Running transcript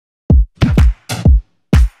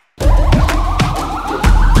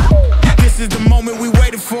is the moment we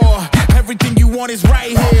waited for. Everything you want is right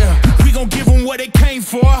here. We gon' give them what they came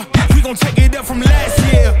for. We gon' take it up from last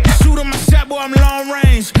year. Shoot on my shot, boy, I'm long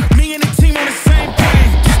range. Me and the team on the